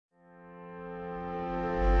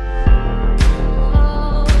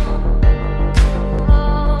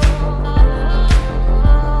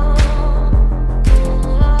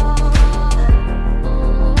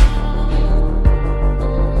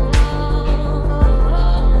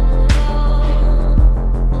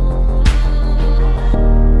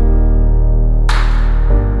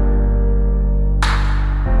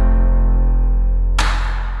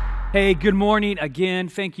Hey, good morning again.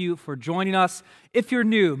 Thank you for joining us. If you're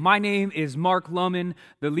new, my name is Mark Lohman,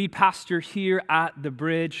 the lead pastor here at The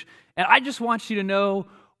Bridge. And I just want you to know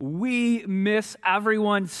we miss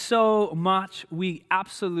everyone so much. We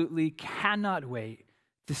absolutely cannot wait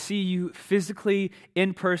to see you physically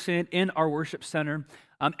in person in our worship center.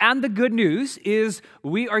 And the good news is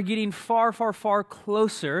we are getting far, far, far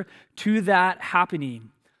closer to that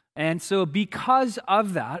happening. And so because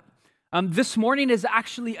of that, this morning is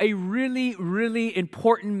actually a really, really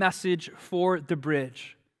important message for The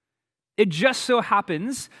Bridge. It just so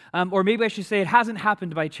happens, or maybe I should say it hasn't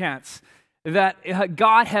happened by chance, that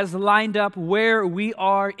God has lined up where we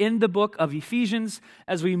are in the book of Ephesians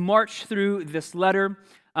as we march through this letter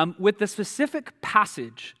with the specific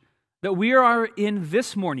passage that we are in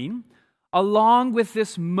this morning, along with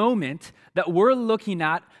this moment that we're looking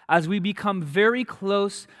at as we become very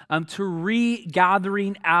close to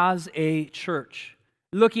regathering as a church.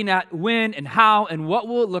 Looking at when and how and what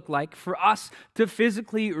will it look like for us to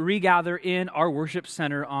physically regather in our worship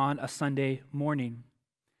center on a Sunday morning.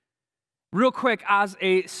 Real quick, as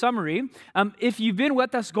a summary, if you've been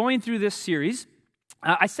with us going through this series,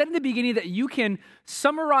 I said in the beginning that you can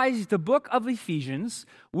summarize the book of Ephesians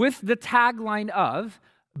with the tagline of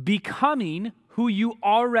becoming who you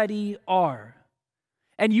already are.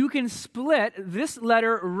 And you can split this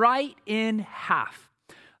letter right in half.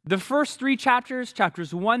 The first three chapters,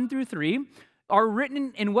 chapters 1 through 3, are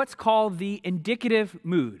written in what's called the indicative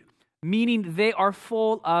mood, meaning they are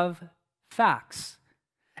full of facts.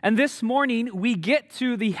 And this morning, we get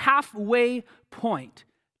to the halfway point.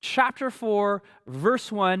 Chapter 4,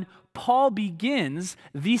 verse 1, Paul begins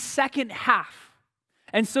the second half.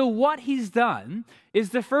 And so what he's done is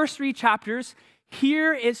the first three chapters,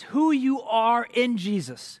 here is who you are in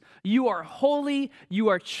Jesus. You are holy, you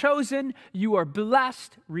are chosen, you are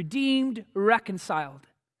blessed, redeemed, reconciled.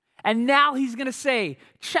 And now he's going to say,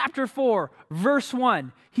 chapter 4, verse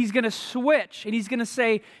 1, he's going to switch and he's going to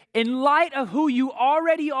say, in light of who you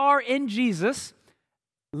already are in Jesus,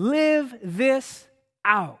 live this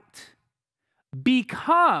out.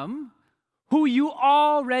 Become who you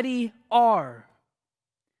already are.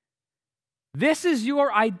 This is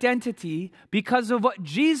your identity because of what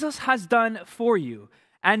Jesus has done for you.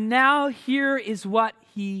 And now here is what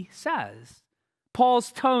he says.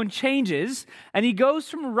 Paul's tone changes, and he goes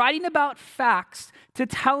from writing about facts to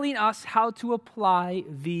telling us how to apply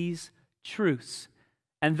these truths.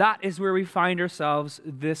 And that is where we find ourselves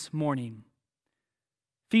this morning.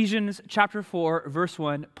 Ephesians chapter 4, verse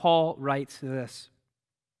 1, Paul writes this.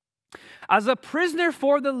 As a prisoner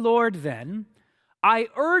for the Lord, then, I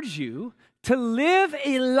urge you to live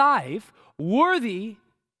a life worthy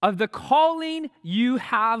of the calling you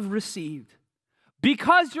have received.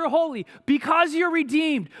 Because you're holy, because you're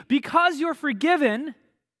redeemed, because you're forgiven,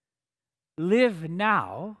 live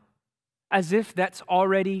now as if that's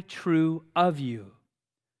already true of you.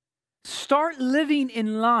 Start living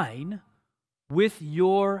in line with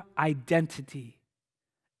your identity.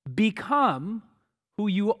 Become who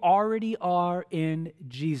you already are in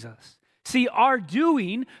Jesus. See, our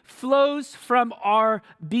doing flows from our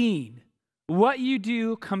being. What you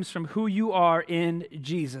do comes from who you are in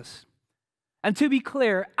Jesus. And to be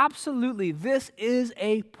clear, absolutely, this is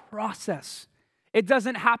a process. It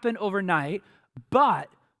doesn't happen overnight, but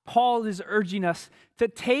Paul is urging us to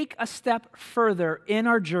take a step further in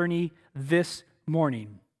our journey this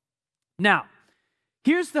morning. Now,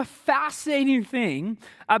 here's the fascinating thing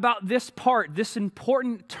about this part, this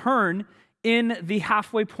important turn in the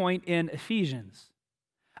halfway point in Ephesians.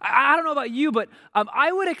 I don't know about you, but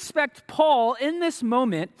I would expect Paul in this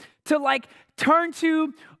moment to turn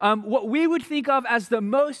to what we would think of as the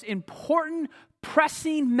most important,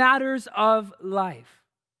 pressing matters of life.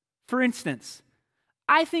 For instance,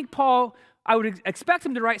 I think Paul, I would expect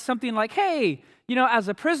him to write something like, hey, as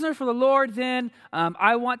a prisoner for the Lord, then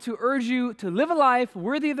I want to urge you to live a life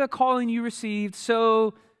worthy of the calling you received,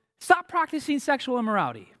 so stop practicing sexual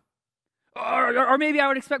immorality. Or maybe I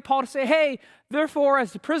would expect Paul to say, hey, therefore,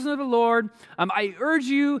 as the prisoner of the Lord, I urge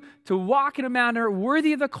you to walk in a manner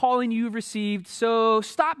worthy of the calling you've received, so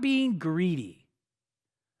stop being greedy.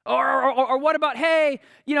 Or what about, hey,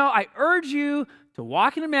 I urge you to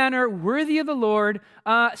walk in a manner worthy of the Lord,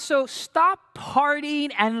 so stop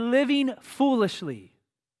partying and living foolishly.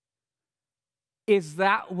 Is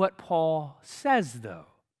that what Paul says, though?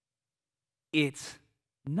 It's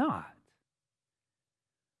not.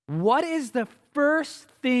 What is the first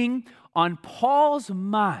thing on Paul's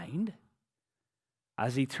mind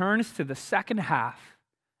as he turns to the second half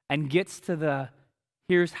and gets to the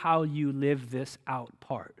here's how you live this out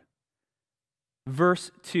part?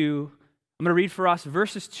 Verse 2 I'm going to read for us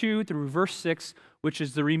verses 2 through verse 6, which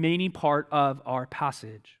is the remaining part of our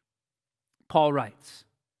passage. Paul writes,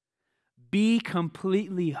 "Be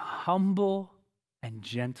completely humble and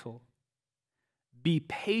gentle. Be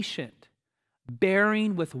patient,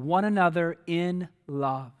 bearing with one another in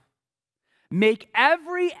love. Make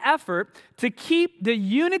every effort to keep the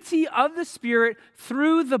unity of the Spirit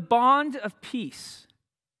through the bond of peace.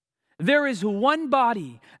 There is one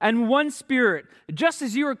body and one Spirit, just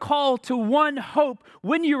as you were called to one hope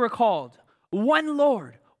when you were called, one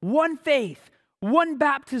Lord, one faith, one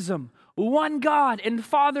baptism, one God and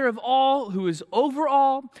Father of all, who is over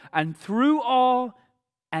all and through all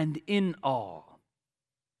and in all."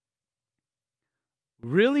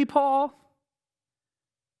 Really, Paul?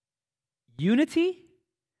 Unity?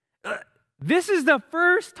 This is the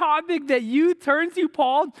first topic that you turn to,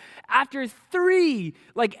 Paul, after 3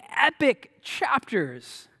 epic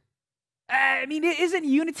chapters. I mean, isn't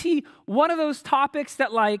unity one of those topics that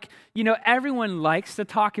everyone likes to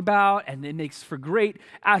talk about and it makes for great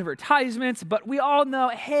advertisements, but we all know,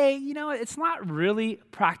 hey, it's not really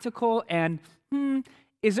practical and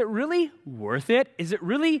is it really worth it? Is it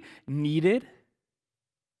really needed?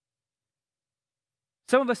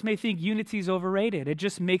 Some of us may think unity is overrated. It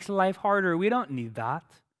just makes life harder. We don't need that.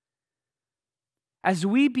 As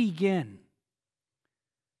we begin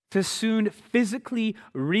to soon physically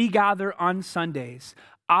regather on Sundays,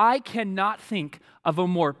 I cannot think of a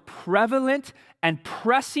more prevalent and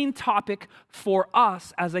pressing topic for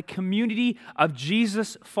us as a community of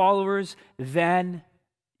Jesus followers than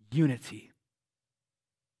unity.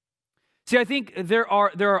 See, I think there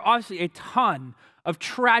are obviously a ton of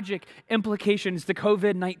tragic implications to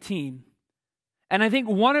COVID-19. And I think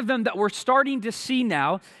one of them that we're starting to see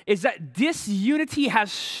now is that disunity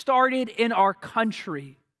has started in our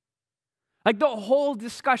country. The whole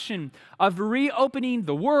discussion of reopening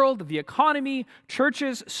the world, the economy,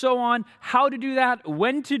 churches, so on, how to do that,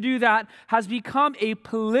 when to do that, has become a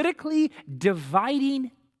politically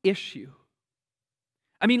dividing issue.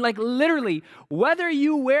 I mean, literally, whether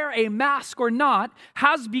you wear a mask or not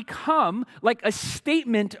has become a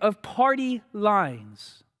statement of party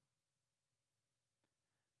lines.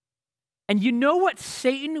 And you know what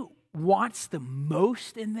Satan wants the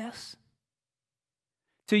most in this?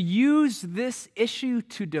 To use this issue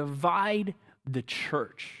to divide the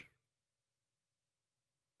church.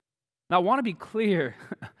 Now, I want to be clear.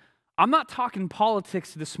 I'm not talking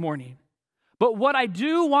politics this morning. But what I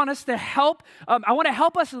do want us to I want to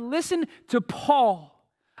help us listen to Paul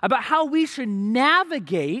about how we should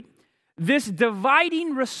navigate this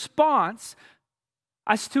dividing response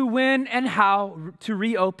as to when and how to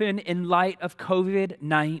reopen in light of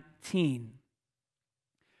COVID-19.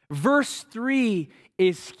 Verse 3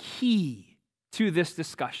 is key to this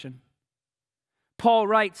discussion. Paul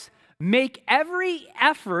writes, "Make every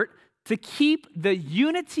effort to keep the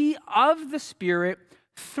unity of the Spirit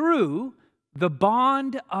through the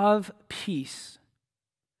bond of peace."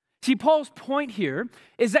 See, Paul's point here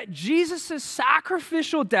is that Jesus'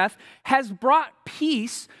 sacrificial death has brought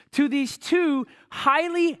peace to these two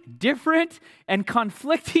highly different and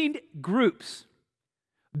conflicting groups.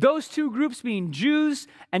 Those two groups being Jews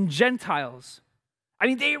and Gentiles. I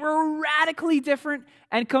mean, they were radically different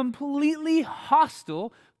and completely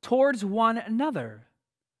hostile towards one another.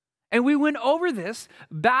 And we went over this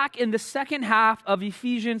back in the second half of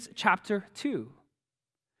Ephesians chapter 2.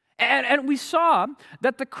 And we saw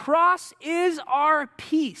that the cross is our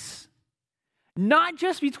peace, not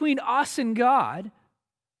just between us and God,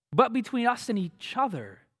 but between us and each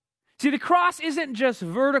other. See, the cross isn't just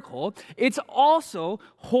vertical, it's also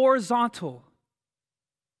horizontal.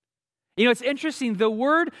 It's interesting, the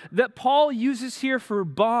word that Paul uses here for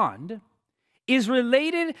bond is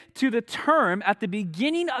related to the term at the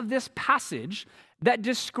beginning of this passage that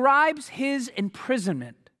describes his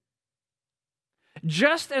imprisonment.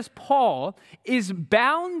 Just as Paul is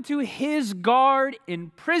bound to his guard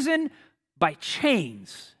in prison by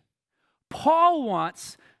chains, Paul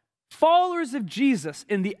wants followers of Jesus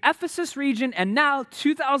in the Ephesus region and now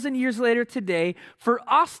 2,000 years later today for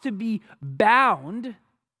us to be bound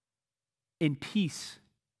in peace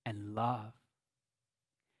and love.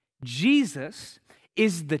 Jesus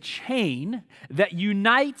is the chain that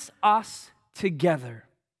unites us together.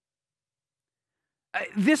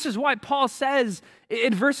 This is why Paul says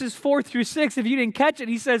in verses 4 through 6, if you didn't catch it,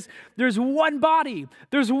 he says, there's one body,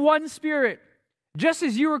 there's one Spirit. Just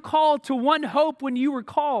as you were called to one hope when you were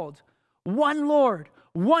called, one Lord,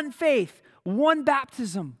 one faith, one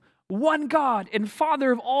baptism, one God and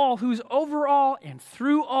Father of all, who's over all and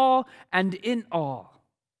through all and in all.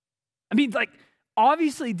 I mean,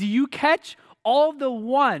 obviously, do you catch all the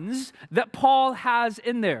ones that Paul has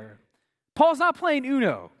in there. Paul's not playing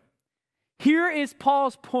Uno. Here is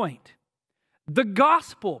Paul's point. The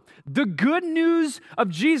gospel, the good news of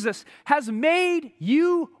Jesus has made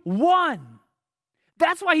you one.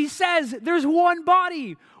 That's why he says there's one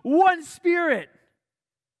body, one Spirit,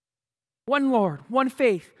 one Lord, one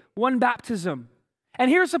faith, one baptism. And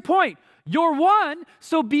here's the point. You're one,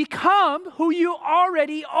 so become who you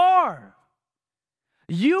already are.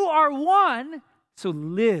 You are one, so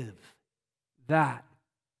live that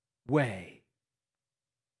way.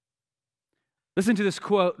 Listen to this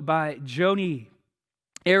quote by Joni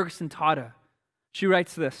Eareckson Tada. She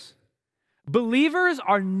writes this: believers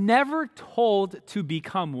are never told to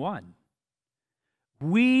become one.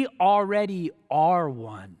 We already are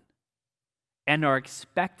one and are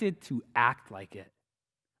expected to act like it.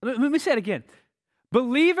 Let me say it again.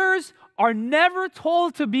 Believers are never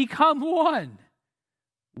told to become one.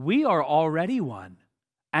 We are already one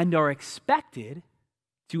and are expected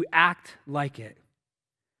to act like it.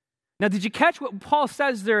 Now, did you catch what Paul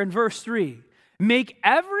says there in verse 3? Make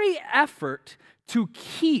every effort to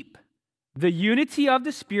keep the unity of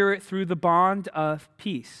the Spirit through the bond of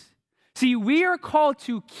peace. See, we are called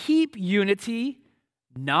to keep unity,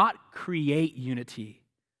 not create unity.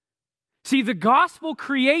 See, the gospel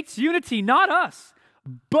creates unity, not us,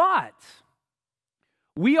 but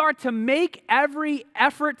we are to make every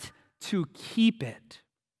effort to keep it.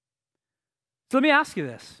 So let me ask you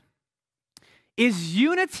this. Is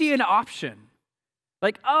unity an option?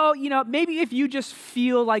 Like, maybe if you just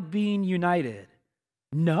feel like being united.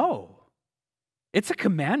 No, it's a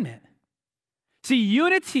commandment. See,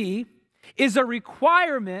 unity is a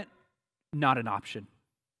requirement, not an option.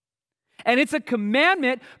 And it's a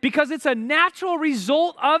commandment because it's a natural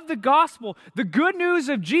result of the gospel. The good news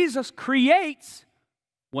of Jesus creates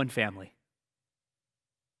one family.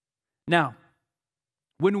 Now,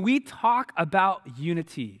 when we talk about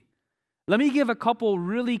unity, let me give a couple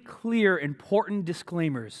really clear, important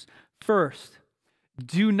disclaimers. First,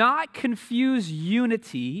 do not confuse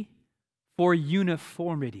unity for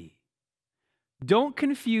uniformity. Don't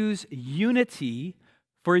confuse unity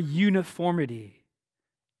for uniformity.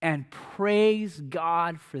 And praise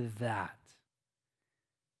God for that.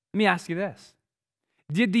 Let me ask you this.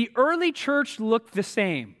 Did the early church look the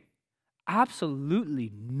same?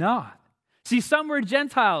 Absolutely not. See, some were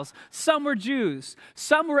Gentiles, some were Jews,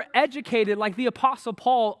 some were educated like the Apostle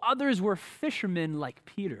Paul, others were fishermen like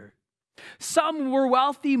Peter. Some were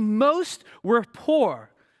wealthy, most were poor.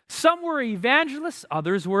 Some were evangelists,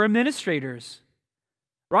 others were administrators.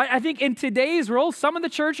 Right? I think in today's world, some of the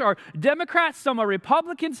church are Democrats, some are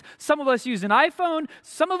Republicans, some of us use an iPhone,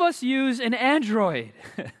 some of us use an Android.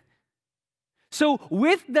 So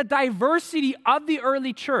with the diversity of the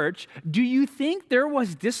early church, do you think there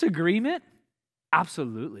was disagreement?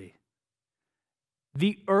 Absolutely.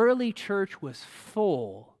 The early church was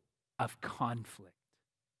full of conflict.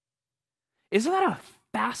 Isn't that a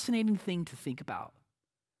fascinating thing to think about?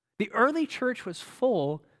 The early church was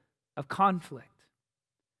full of conflict.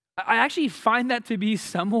 I actually find that to be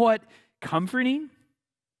somewhat comforting.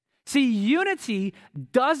 See, unity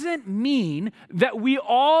doesn't mean that we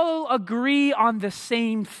all agree on the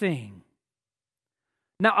same thing.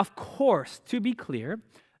 Now, of course, to be clear,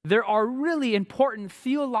 there are really important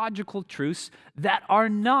theological truths that are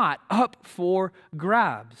not up for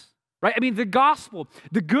grabs. Right? I mean, the gospel,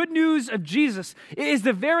 the good news of Jesus is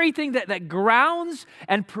the very thing that grounds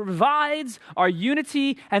and provides our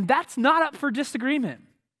unity, and that's not up for disagreement.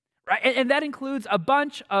 Right? And that includes a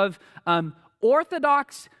bunch of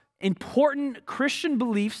orthodox, important Christian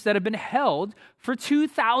beliefs that have been held for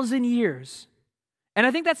 2,000 years. And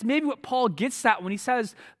I think that's maybe what Paul gets at when he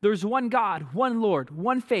says there's one God, one Lord,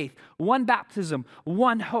 one faith, one baptism,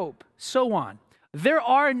 one hope, so on. There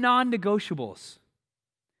are non-negotiables.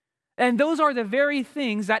 And those are the very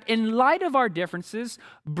things that, in light of our differences,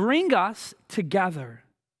 bring us together.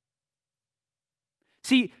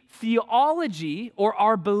 See, theology, or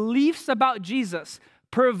our beliefs about Jesus,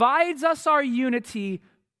 provides us our unity,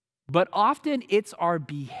 but often it's our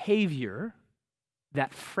behavior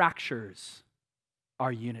that fractures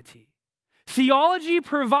our unity. Theology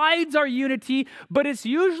provides our unity, but it's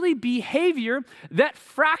usually behavior that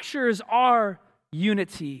fractures our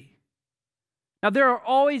unity. Now, there are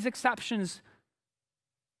always exceptions,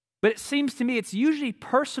 but it seems to me it's usually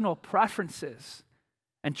personal preferences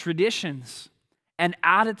and traditions and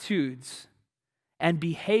attitudes and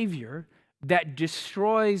behavior that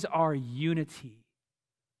destroys our unity,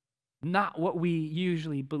 not what we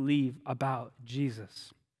usually believe about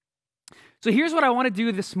Jesus. So here's what I want to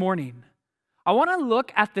do this morning. I want to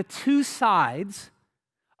look at the two sides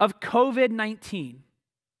of COVID-19.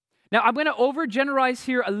 Now, I'm going to overgeneralize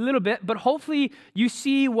here a little bit, but hopefully you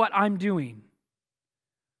see what I'm doing.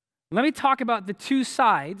 Let me talk about the two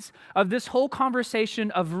sides of this whole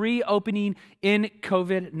conversation of reopening in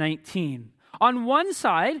COVID-19. On one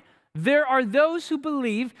side, there are those who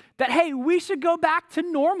believe that, hey, we should go back to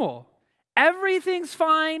normal. Everything's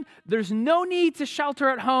fine. There's no need to shelter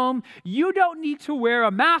at home. You don't need to wear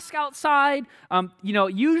a mask outside.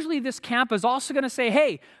 Usually this camp is also going to say,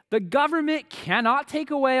 hey, the government cannot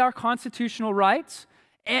take away our constitutional rights.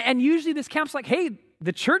 And usually this camp's like, hey,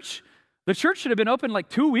 the church should have been open like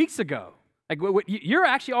 2 weeks ago. Like, you're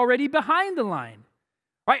actually already behind the line.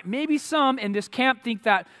 Right? Maybe some in this camp think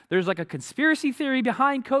that there's like a conspiracy theory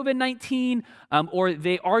behind COVID-19, or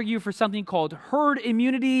they argue for something called herd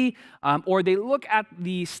immunity, or they look at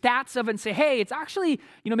the stats of it and say, hey, it's actually,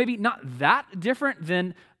 maybe not that different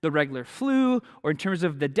than the regular flu, or in terms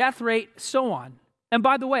of the death rate, so on. And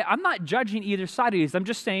by the way, I'm not judging either side of these. I'm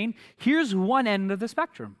just saying, here's one end of the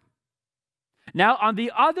spectrum. Now, on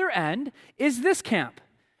the other end is this camp.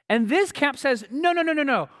 And this camp says,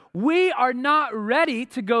 no. We are not ready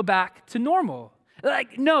to go back to normal.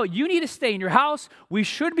 Like, no, you need to stay in your house. We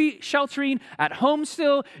should be sheltering at home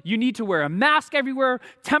still. You need to wear a mask everywhere.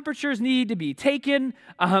 Temperatures need to be taken.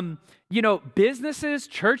 Businesses,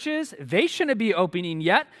 churches, they shouldn't be opening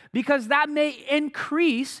yet because that may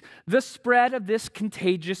increase the spread of this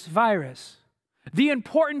contagious virus. The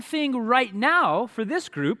important thing right now for this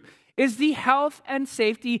group is the health and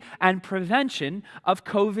safety and prevention of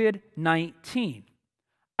COVID-19.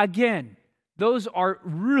 Again, those are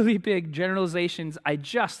really big generalizations I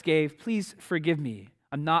just gave. Please forgive me.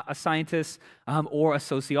 I'm not a scientist or a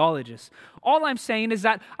sociologist. All I'm saying is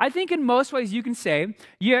that I think in most ways you can say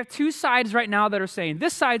you have two sides right now that are saying,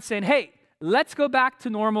 this side saying, hey, let's go back to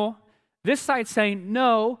normal. This side saying,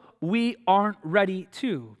 no, we aren't ready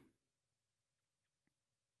to.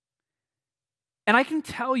 And I can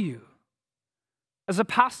tell you, as a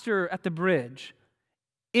pastor at the Bridge,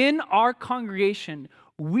 in our congregation,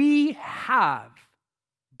 we have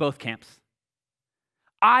both camps.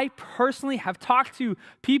 I personally have talked to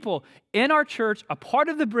people in our church, a part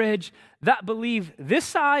of the Bridge, that believe this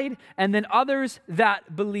side, and then others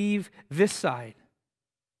that believe this side.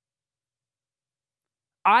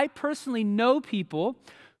 I personally know people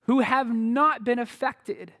who have not been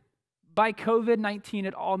affected by COVID-19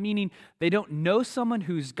 at all, meaning they don't know someone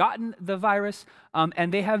who's gotten the virus,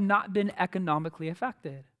 and they have not been economically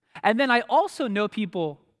affected. And then I also know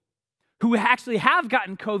people who actually have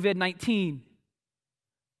gotten COVID-19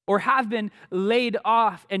 or have been laid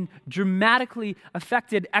off and dramatically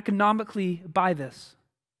affected economically by this.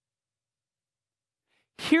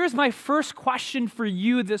 Here's my first question for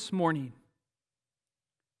you this morning.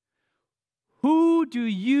 Who do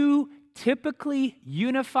you typically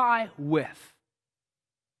unify with?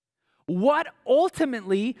 What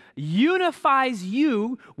ultimately unifies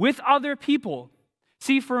you with other people?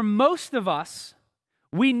 See, for most of us,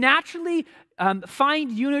 we naturally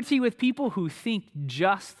find unity with people who think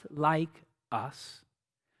just like us,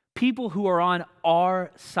 people who are on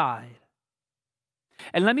our side.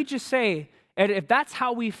 And let me just say, if that's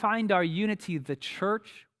how we find our unity, the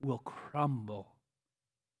church will crumble.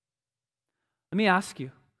 Let me ask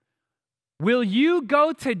you, will you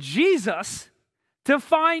go to Jesus to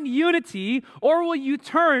find unity, or will you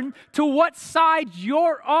turn to what side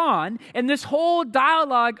you're on in this whole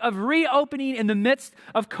dialogue of reopening in the midst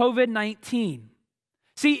of COVID-19?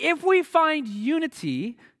 See, if we find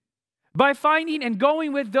unity by finding and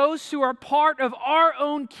going with those who are part of our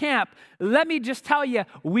own camp, let me just tell you,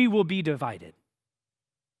 we will be divided.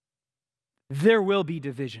 There will be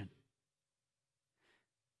division.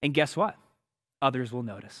 And guess what? Others will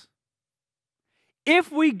notice.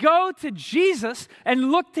 If we go to Jesus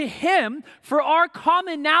and look to Him for our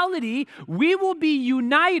commonality, we will be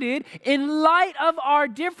united in light of our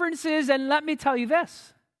differences. And let me tell you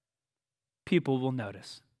this, people will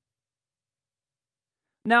notice.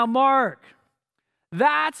 Now, Mark,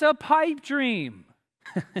 that's a pipe dream.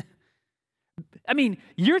 I mean,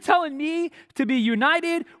 you're telling me to be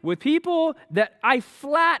united with people that I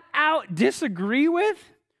flat out disagree with?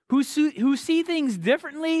 Who see things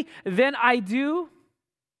differently than I do?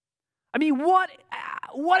 I mean, what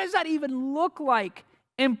does that even look like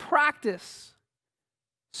in practice?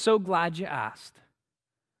 So glad you asked.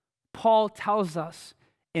 Paul tells us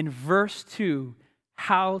in verse 2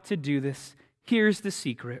 how to do this. Here's the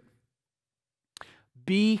secret.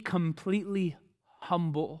 Be completely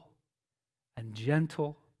humble and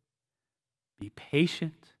gentle. Be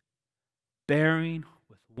patient, bearing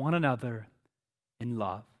with one another in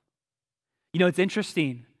love. You know, it's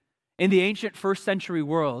interesting. In the ancient first century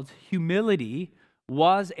world, humility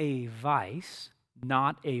was a vice,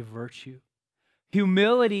 not a virtue.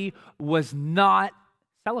 Humility was not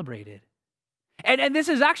celebrated. And this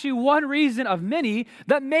is actually one reason of many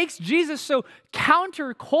that makes Jesus so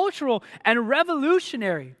countercultural and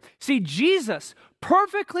revolutionary. See, Jesus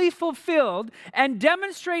perfectly fulfilled and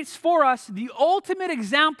demonstrates for us the ultimate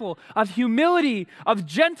example of humility, of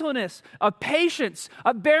gentleness, of patience,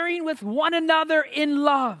 of bearing with one another in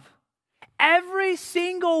love. Every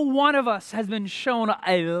single one of us has been shown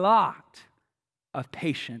a lot of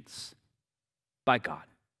patience by God.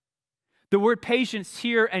 The word patience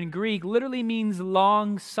here in Greek literally means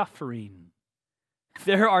long suffering.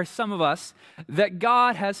 There are some of us that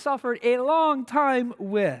God has suffered a long time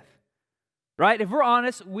with, right? If we're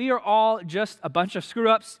honest, we are all just a bunch of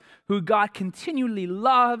screw-ups who God continually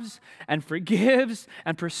loves and forgives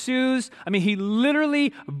and pursues. I mean, he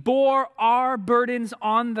literally bore our burdens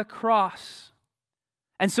on the cross.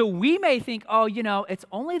 And so we may think, oh, it's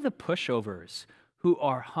only the pushovers who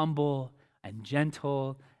are humble and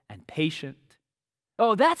gentle and patient.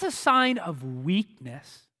 Oh, that's a sign of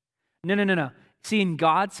weakness. No. See, in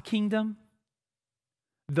God's kingdom,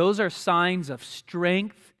 those are signs of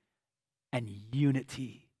strength and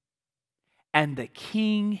unity. And the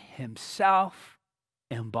King himself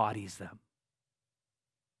embodies them.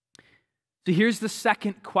 So here's the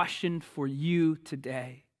second question for you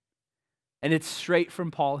today. And it's straight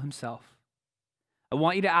from Paul himself. I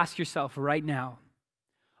want you to ask yourself right now,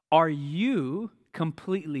 are you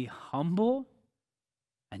completely humble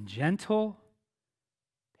and gentle,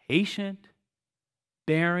 patient,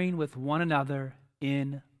 bearing with one another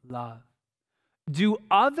in love? Do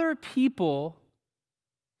other people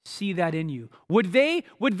see that in you? Would they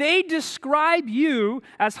describe you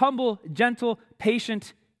as humble, gentle,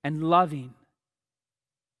 patient, and loving?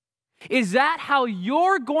 Is that how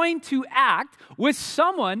you're going to act with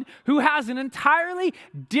someone who has an entirely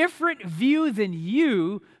different view than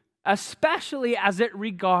you, especially as it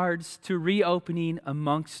regards to reopening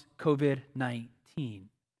amongst COVID-19?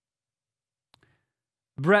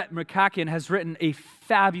 Brett McCracken has written a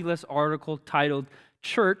fabulous article titled,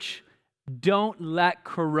 "Church, Don't Let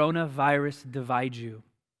Coronavirus Divide You."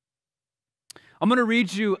 I'm going to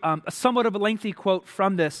read you a somewhat of a lengthy quote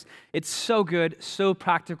from this. It's so good, so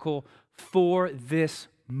practical for this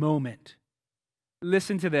moment.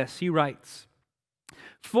 Listen to this. He writes,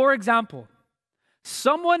 "For example,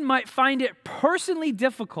 someone might find it personally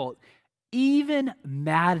difficult, even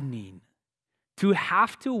maddening, to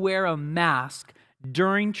have to wear a mask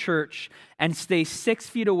during church and stay 6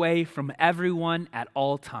 feet away from everyone at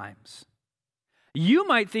all times. You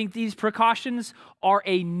might think these precautions are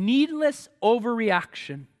a needless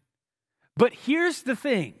overreaction. But here's the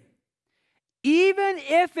thing. Even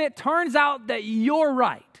if it turns out that you're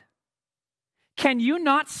right, can you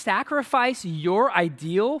not sacrifice your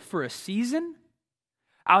ideal for a season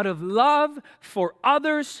out of love for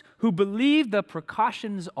others who believe the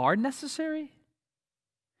precautions are necessary?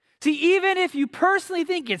 See, even if you personally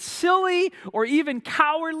think it's silly or even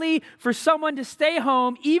cowardly for someone to stay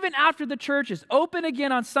home, even after the church is open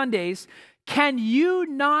again on Sundays, can you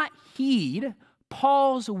not heed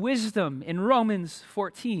Paul's wisdom in Romans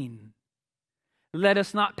 14? Let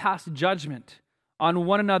us not pass judgment on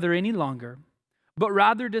one another any longer, but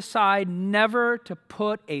rather decide never to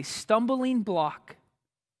put a stumbling block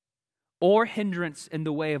or hindrance in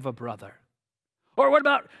the way of a brother. Or what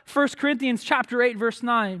about 1 Corinthians chapter 8, verse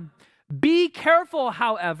 9? Be careful,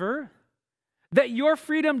 however, that your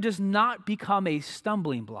freedom does not become a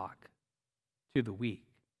stumbling block to the weak.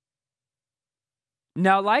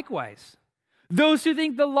 Now, likewise, those who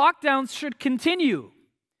think the lockdowns should continue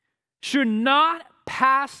should not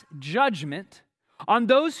pass judgment on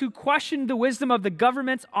those who question the wisdom of the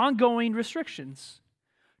government's ongoing restrictions.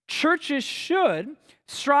 Churches should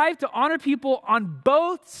strive to honor people on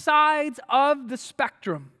both sides of the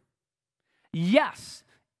spectrum. Yes,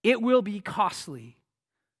 it will be costly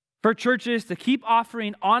for churches to keep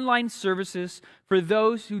offering online services for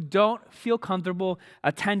those who don't feel comfortable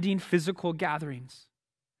attending physical gatherings.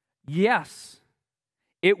 Yes,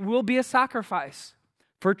 it will be a sacrifice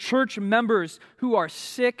for church members who are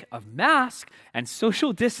sick of masks and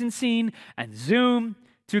social distancing and Zoom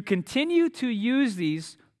to continue to use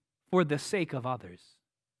these for the sake of others.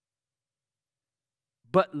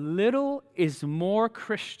 But little is more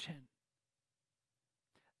Christian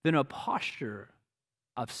than a posture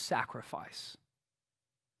of sacrifice.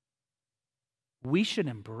 We should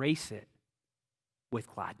embrace it with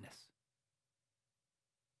gladness.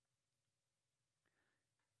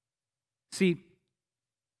 See,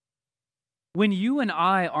 when you and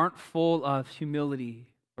I aren't full of humility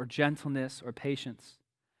or gentleness or patience.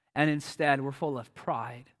 And instead, we're full of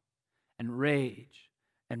pride and rage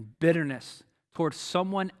and bitterness towards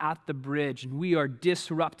someone at the bridge, and we are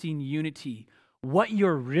disrupting unity. What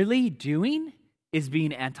you're really doing is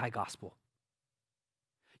being anti-gospel.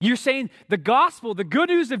 You're saying the gospel, the good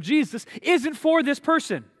news of Jesus, isn't for this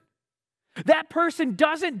person. That person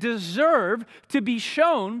doesn't deserve to be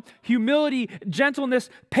shown humility, gentleness,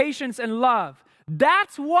 patience, and love.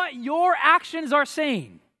 That's what your actions are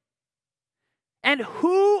saying. And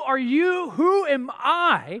who are you, who am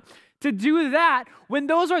I to do that when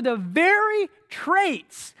those are the very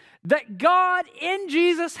traits that God in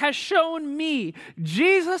Jesus has shown me?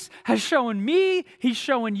 Jesus has shown me, he's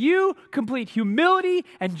shown you complete humility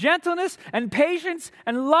and gentleness and patience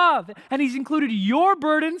and love. And he's included your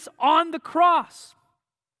burdens on the cross.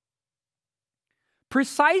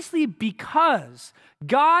 Precisely because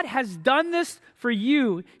God has done this for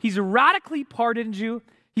you, he's radically pardoned you.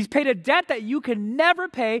 He's paid a debt that you can never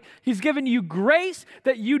pay. He's given you grace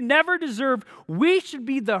that you never deserve. We should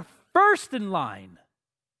be the first in line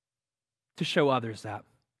to show others that.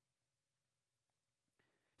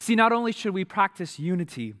 See, not only should we practice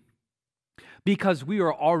unity because we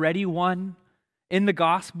are already one in the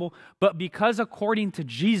gospel, but because according to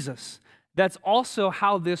Jesus, that's also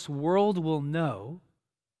how this world will know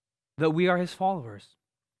that we are his followers.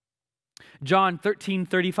 John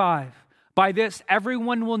 13:35. By this,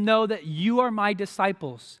 everyone will know that you are my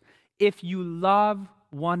disciples if you love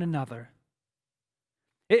one another.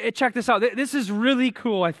 Check this out. This is really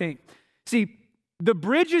cool, I think. See, the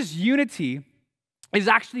bridge's unity is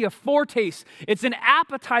actually a foretaste. It's an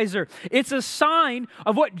appetizer. It's a sign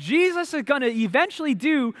of what Jesus is going to eventually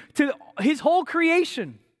do to his whole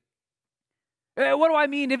creation. What do I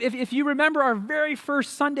mean? If you remember our very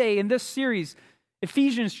first Sunday in this series,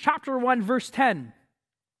 Ephesians chapter 1, verse 10,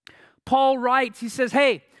 Paul writes, he says,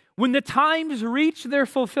 hey, when the times reach their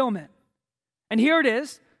fulfillment, and here it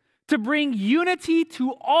is, to bring unity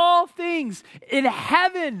to all things in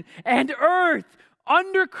heaven and earth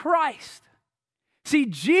under Christ. See,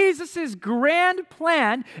 Jesus' grand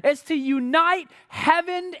plan is to unite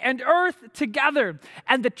heaven and earth together.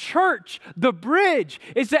 And the church, the bridge,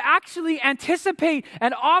 is to actually anticipate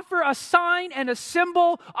and offer a sign and a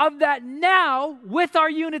symbol of that now with our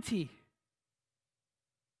unity.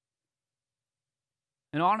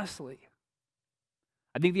 And honestly,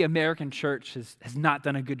 I think the American church has not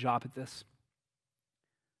done a good job at this.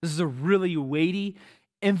 This is a really weighty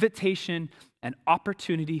invitation and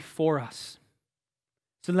opportunity for us.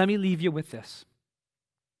 So let me leave you with this.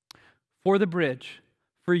 For the bridge,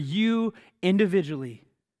 for you individually,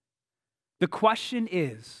 the question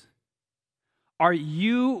is, are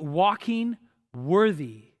you walking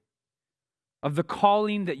worthy of the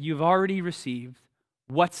calling that you've already received?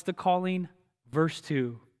 What's the calling? Verse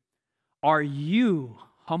 2, are you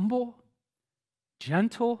humble,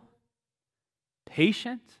 gentle,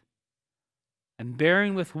 patient, and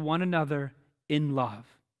bearing with one another in love?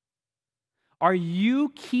 Are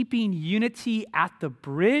you keeping unity at the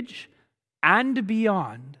bridge and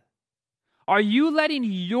beyond? Are you letting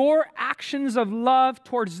your actions of love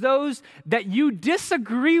towards those that you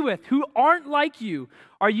disagree with, who aren't like you,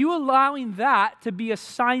 are you allowing that to be a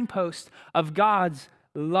signpost of God's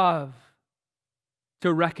love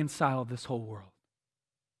to reconcile this whole world?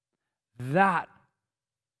 That,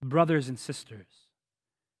 brothers and sisters,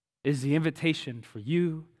 is the invitation for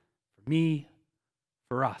you, for me,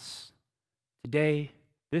 for us. Today,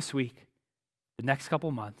 this week, the next couple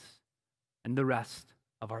months, and the rest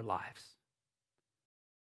of our lives.